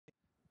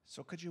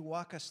So could you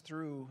walk us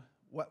through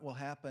what will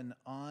happen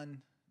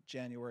on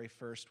January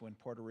 1st when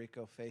Puerto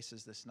Rico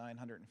faces this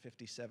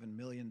 $957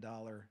 million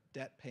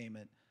debt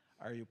payment?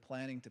 Are you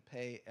planning to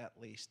pay at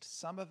least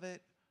some of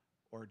it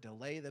or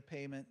delay the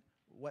payment?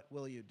 What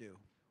will you do?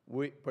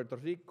 Puerto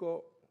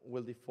Rico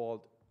will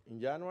default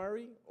in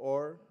January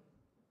or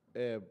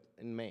in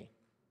May.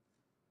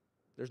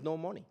 There's no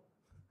money.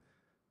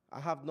 I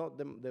have not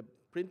the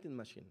printing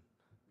machine.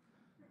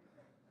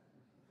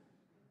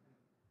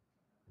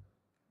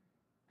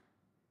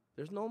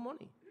 There's no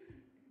money.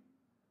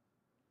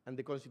 And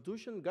the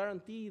Constitution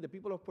guarantees the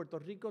people of Puerto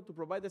Rico to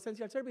provide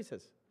essential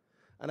services.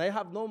 And I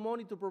have no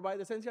money to provide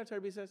essential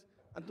services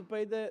and to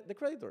pay the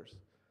creditors.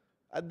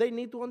 And they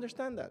need to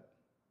understand that.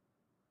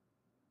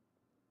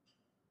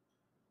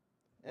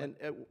 And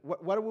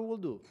what we will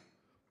do,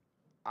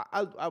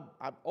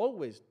 I'm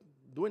always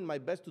doing my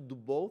best to do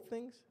both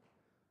things,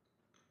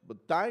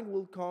 but time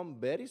will come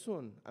very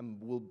soon and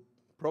will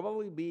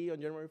probably be on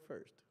January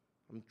 1st.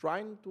 I'm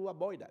trying to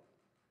avoid that.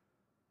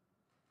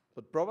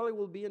 But probably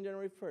will be on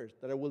January 1st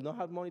that I will not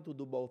have money to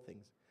do both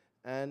things.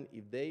 And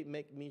if they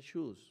make me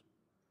choose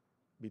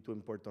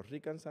between Puerto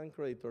Ricans and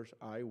creditors,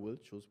 I will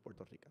choose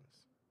Puerto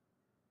Ricans.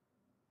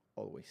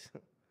 Always.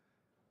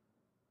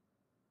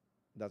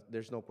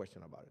 There's no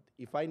question about it.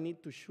 If I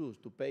need to choose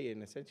to pay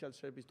an essential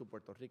service to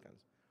Puerto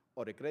Ricans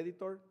or a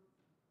creditor,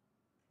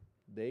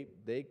 they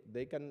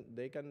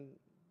can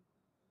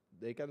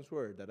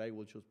swear that I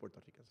will choose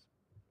Puerto Ricans.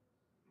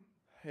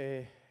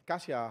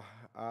 Kasia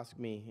asked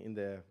me in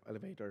the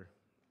elevator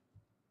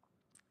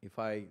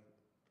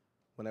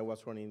when I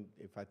was running,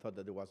 if I thought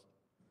that it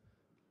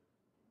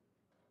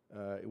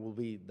would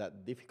be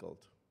that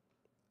difficult.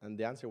 And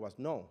the answer was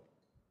no.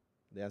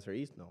 The answer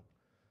is no.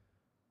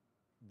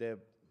 The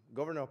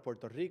governor of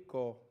Puerto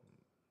Rico,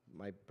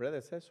 my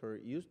predecessor,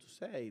 used to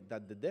say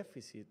that the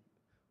deficit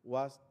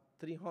was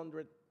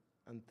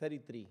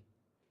 333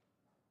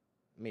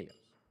 million.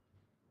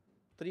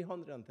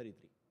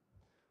 333.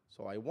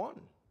 So I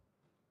won.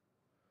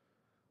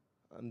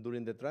 And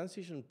during the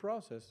transition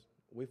process,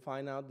 we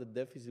find out the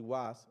deficit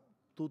was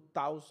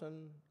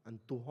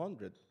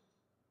 2,200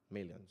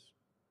 millions,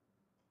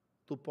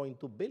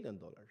 $2.2 billion.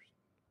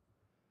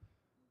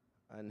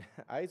 And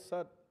I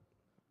thought,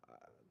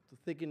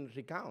 thinking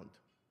recount.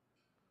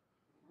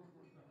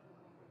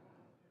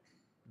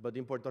 But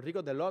in Puerto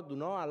Rico, the law do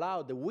not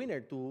allow the winner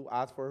to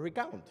ask for a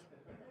recount.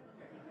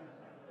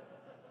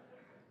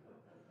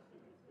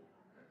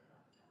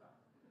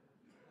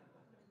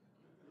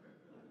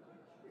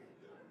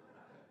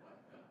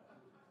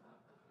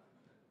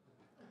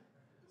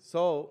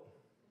 So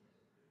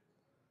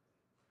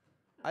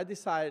I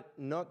decided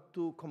not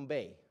to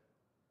convey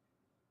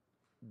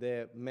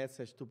the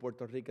message to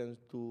Puerto Ricans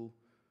to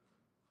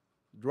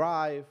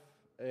drive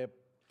a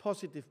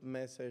positive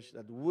message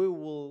that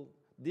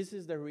this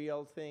is the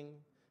real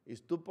thing,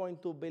 it's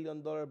 $2.2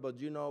 billion, but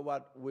you know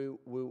what, we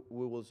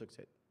will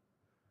succeed.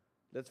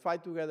 Let's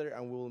fight together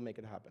and we will make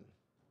it happen.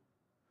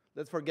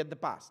 Let's forget the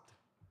past.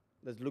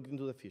 Let's look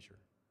into the future.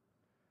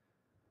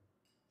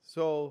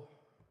 So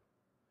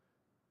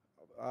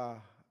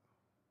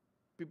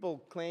people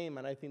claim,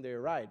 and I think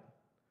they're right,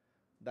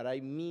 that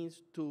I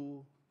means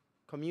to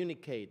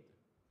communicate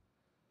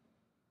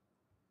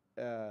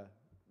the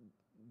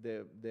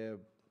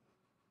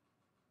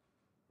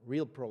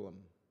real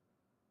problem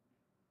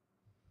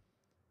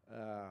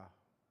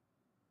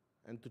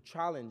and to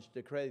challenge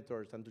the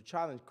creditors and to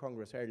challenge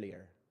Congress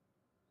earlier.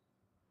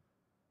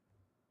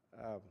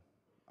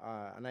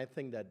 And I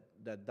think that's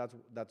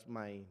the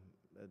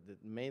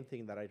main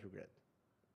thing that I regret.